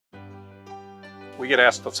We get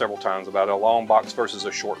asked several times about a long box versus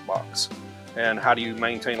a short box, and how do you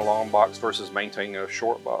maintain a long box versus maintaining a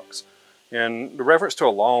short box. And the reference to a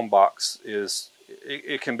long box is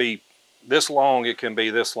it can be this long, it can be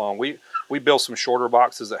this long. We build some shorter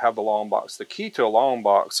boxes that have the long box. The key to a long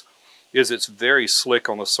box is it's very slick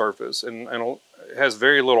on the surface, and it has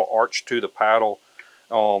very little arch to the paddle,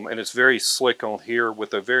 and it's very slick on here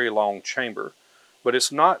with a very long chamber. But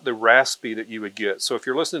it's not the raspy that you would get. So if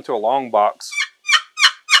you're listening to a long box,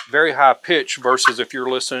 very high pitch, versus if you're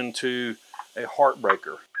listening to a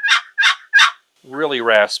heartbreaker, really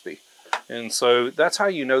raspy. And so that's how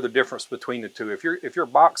you know the difference between the two. If your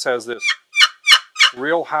box has this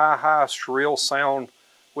real high shrill sound,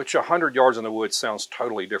 which 100 yards in the woods sounds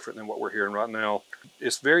totally different than what we're hearing right now,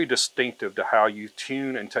 it's very distinctive to how you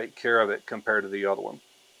tune and take care of it compared to the other one.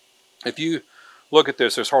 If you look at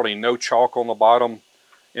this, there's hardly no chalk on the bottom,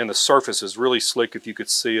 and the surface is really slick if you could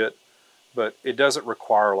see it, but it doesn't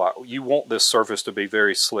require a lot. You want this surface to be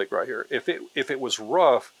very slick right here. If it was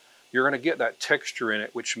rough, you're going to get that texture in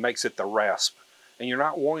it, which makes it the rasp. And you're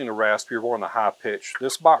not wanting the rasp, you're wanting the high pitch.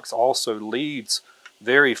 This box also leads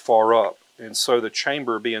very far up, and so the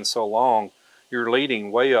chamber being so long, you're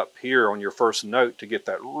leading way up here on your first note to get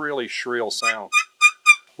that really shrill sound,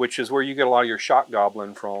 which is where you get a lot of your shot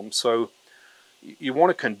gobbling from. So you want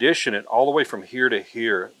to condition it all the way from here to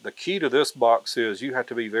here. The key to this box is you have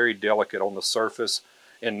to be very delicate on the surface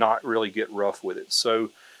and not really get rough with it. So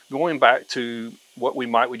going back to what we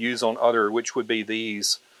would use on other, which would be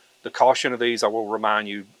these, the caution of these, I will remind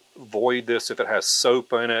you, avoid this if it has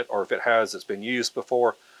soap in it, or if it's been used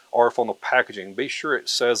before, or if on the packaging, be sure it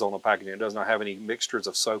says on the packaging it does not have any mixtures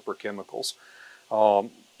of soap or chemicals.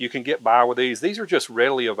 You can get by with these. These are just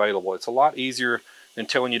readily available. It's a lot easier than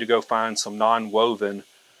telling you to go find some non-woven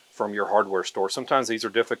from your hardware store. Sometimes these are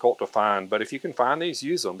difficult to find, but if you can find these,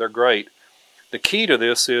 use them. They're great. The key to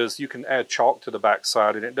this is you can add chalk to the back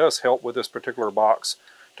side, and it does help with this particular box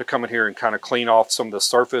to come in here and kind of clean off some of the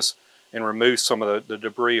surface and remove some of the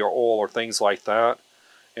debris or oil or things like that.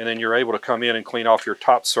 And then you're able to come in and clean off your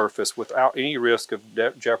top surface without any risk of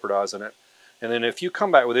jeopardizing it. And then if you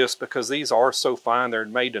come back with this, because these are so fine, they're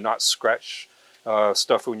made to not scratch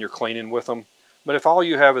stuff when you're cleaning with them. But if all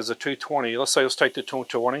you have is a 220, let's take the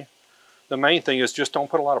 220, the main thing is just don't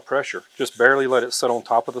put a lot of pressure. Just barely let it sit on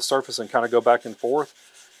top of the surface and kind of go back and forth.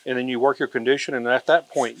 And then you work your condition, and at that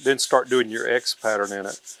point, then start doing your X pattern in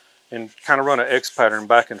it. And kind of run an X pattern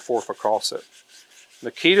back and forth across it. The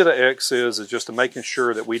key to the X is just to making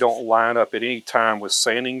sure that we don't line up at any time with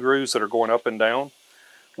sanding grooves that are going up and down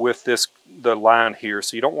with the line here.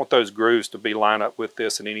 So you don't want those grooves to be lined up with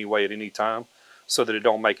this in any way at any time, so that it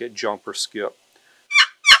don't make it jump or skip.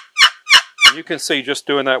 And you can see just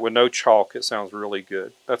doing that with no chalk, it sounds really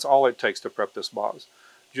good. That's all it takes to prep this box.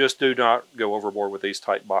 Just do not go overboard with these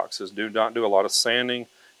type boxes. Do not do a lot of sanding,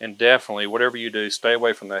 and definitely, whatever you do, stay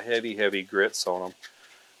away from the heavy grits on them.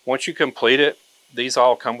 Once you complete it, these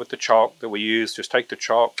all come with the chalk that we use. Just take the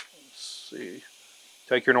chalk,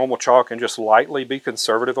 take your normal chalk and just lightly be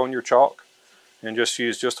conservative on your chalk, and just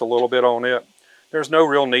use just a little bit on it. There's no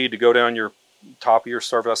real need to go down your top of your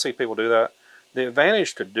surface. I see people do that. The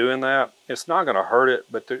advantage to doing that, it's not going to hurt it,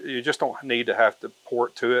 but you just don't need to have to pour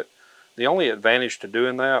it to it. The only advantage to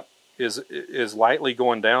doing that is lightly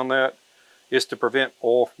going down that, is to prevent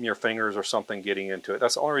oil from your fingers or something getting into it.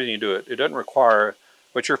 That's the only reason you do it. It doesn't require it,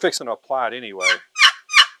 but you're fixing to apply it anyway.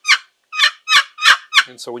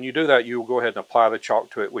 And so when you do that, you'll go ahead and apply the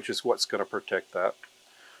chalk to it, which is what's going to protect that.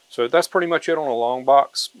 So that's pretty much it on a long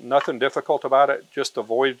box. Nothing difficult about it. Just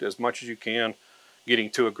avoid as much as you can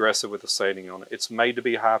getting too aggressive with the sanding on it. It's made to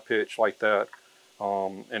be high pitch like that,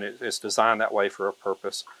 and it's designed that way for a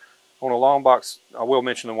purpose. On a long box, I will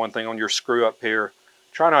mention the one thing on your screw up here.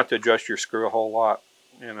 Try not to adjust your screw a whole lot.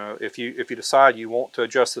 You know, if you decide you want to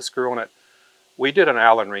adjust the screw on it, we did an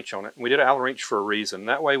Allen wrench on it. We did an Allen wrench for a reason.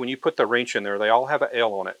 That way, when you put the wrench in there, they all have an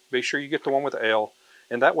L on it. Be sure you get the one with the L,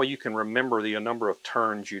 and that way you can remember the number of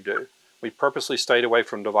turns you do. We purposely stayed away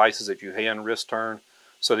from devices that you hand wrist turn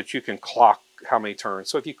so that you can clock how many turns.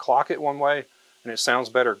 So if you clock it one way and it sounds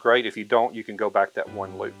better, great. If you don't, you can go back that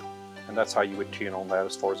one loop. And that's how you would tune on that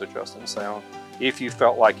as far as adjusting sound, if you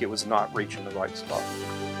felt like it was not reaching the right spot.